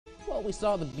Well, we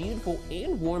saw the beautiful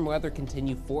and warm weather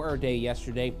continue for our day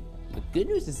yesterday. The good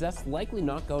news is that's likely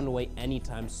not going away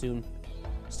anytime soon.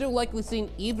 Still likely seeing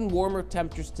even warmer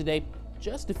temperatures today,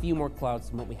 just a few more clouds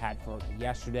than what we had for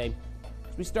yesterday.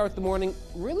 As we start the morning,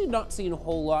 really not seeing a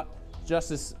whole lot, just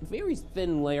this very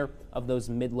thin layer of those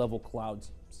mid-level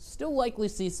clouds. Still likely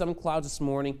see some clouds this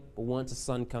morning, but once the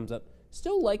sun comes up,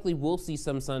 still likely we'll see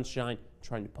some sunshine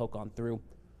trying to poke on through.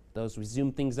 Those we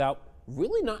zoom things out,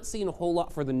 really not seeing a whole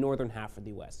lot for the northern half of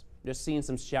the U.S. Just seeing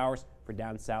some showers for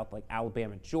down south like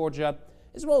Alabama, Georgia,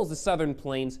 as well as the southern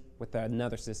plains with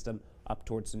another system up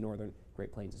towards the northern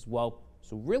Great Plains as well.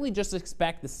 So really just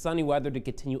expect the sunny weather to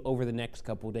continue over the next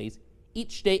couple of days.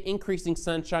 Each day increasing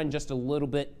sunshine just a little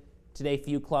bit. Today,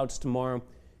 few clouds tomorrow.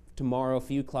 Tomorrow, a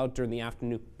few clouds during the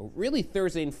afternoon. But really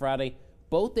Thursday and Friday,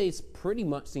 both days pretty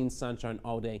much seeing sunshine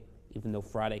all day, even though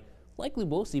Friday likely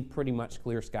we'll see pretty much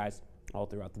clear skies all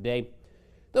throughout the day.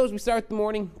 Though as we start the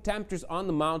morning, temperatures on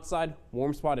the mild side,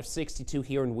 warm spot of 62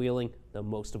 here in Wheeling, though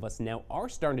most of us now are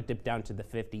starting to dip down to the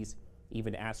 50s,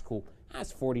 even as cool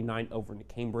as 49 over in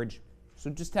Cambridge.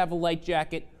 So just have a light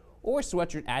jacket or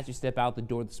sweatshirt as you step out the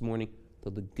door this morning,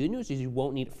 though the good news is you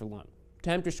won't need it for long.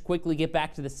 Temperatures quickly get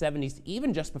back to the 70s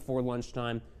even just before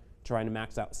lunchtime, trying to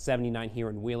max out 79 here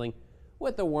in Wheeling,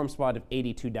 with a warm spot of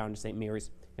 82 down to St.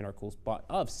 Mary's and our cool spot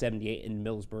of 78 in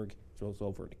Millsburg, as well as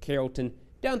over to Carrollton,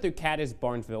 down through Cadiz,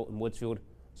 Barnesville, and Woodsfield.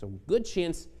 So good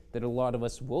chance that a lot of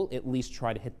us will at least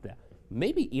try to hit that,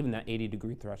 maybe even that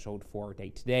 80-degree threshold for our day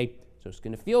today. So it's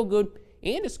going to feel good,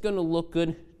 and it's going to look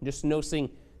good. Just noticing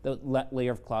the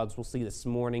layer of clouds we'll see this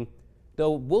morning.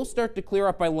 Though we'll start to clear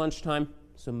up by lunchtime,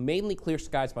 so mainly clear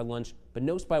skies by lunch, but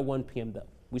notice by 1 p.m. though.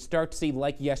 We start to see,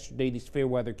 like yesterday, these fair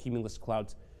weather cumulus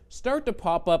clouds start to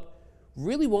pop up.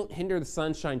 Really won't hinder the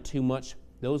sunshine too much.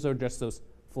 Those are just those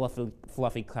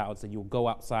fluffy clouds that you'll go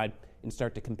outside and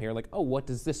start to compare, like, oh, what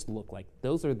does this look like?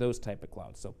 Those are those type of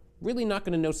clouds. So really not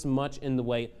going to notice much in the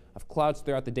way of clouds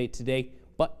throughout the day today,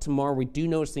 but tomorrow we do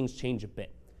notice things change a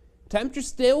bit. Temperatures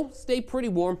still stay pretty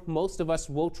warm. Most of us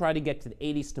will try to get to the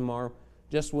 80s tomorrow.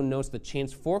 Just will notice the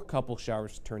chance for a couple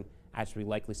showers to turn as we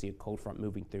likely see a cold front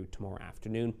moving through tomorrow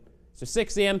afternoon. So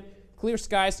 6 a.m., clear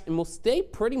skies, and we'll stay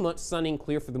pretty much sunny and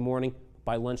clear for the morning.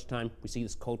 By lunchtime, we see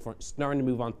this cold front starting to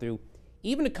move on through.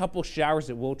 Even a couple showers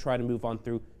that will try to move on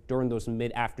through during those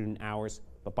mid-afternoon hours.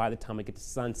 But by the time we get to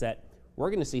sunset, we're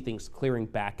going to see things clearing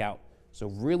back out. So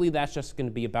really that's just going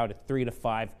to be about a 3 to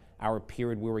 5 hour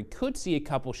period where we could see a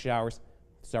couple showers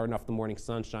starting off the morning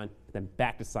sunshine, then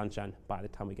back to sunshine by the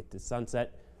time we get to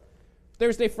sunset.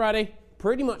 Thursday, Friday,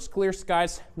 pretty much clear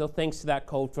skies, though thanks to that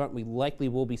cold front, we likely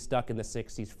will be stuck in the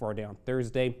 60s for our day on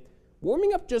Thursday.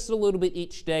 Warming up just a little bit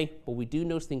each day, but we do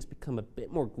notice things become a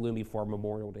bit more gloomy for our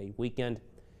Memorial Day weekend.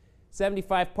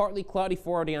 75, partly cloudy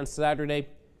for our day on Saturday.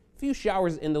 A few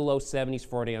showers in the low 70s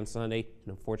for our day on Sunday,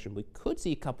 and unfortunately, we could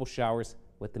see a couple showers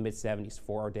with the mid-70s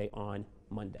for our day on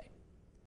Monday.